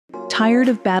Tired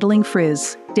of battling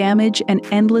frizz, damage, and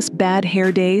endless bad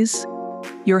hair days?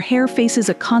 Your hair faces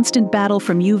a constant battle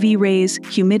from UV rays,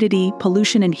 humidity,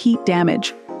 pollution, and heat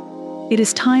damage. It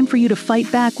is time for you to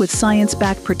fight back with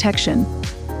science-backed protection.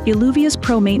 Iluvia's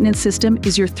Pro Maintenance System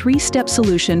is your 3-step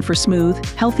solution for smooth,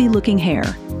 healthy-looking hair.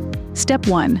 Step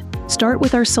 1. Start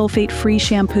with our sulfate-free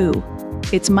shampoo.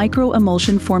 Its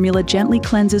micro-emulsion formula gently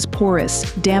cleanses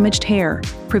porous, damaged hair,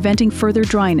 preventing further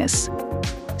dryness.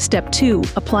 Step 2.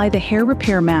 Apply the hair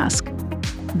repair mask.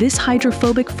 This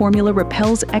hydrophobic formula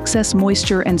repels excess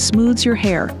moisture and smooths your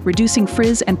hair, reducing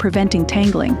frizz and preventing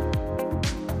tangling.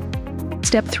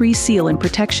 Step 3. Seal and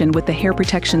protection with the hair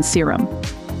protection serum.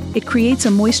 It creates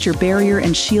a moisture barrier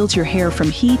and shields your hair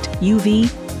from heat,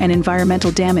 UV, and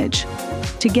environmental damage.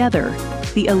 Together,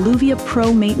 the Iluvia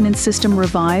Pro Maintenance System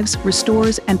revives,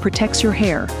 restores, and protects your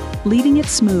hair, leaving it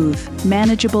smooth,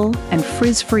 manageable, and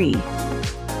frizz-free.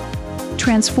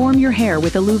 Transform your hair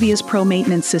with Iluvia's Pro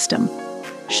Maintenance System.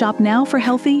 Shop now for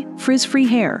healthy, frizz-free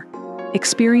hair.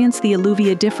 Experience the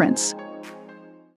Iluvia difference.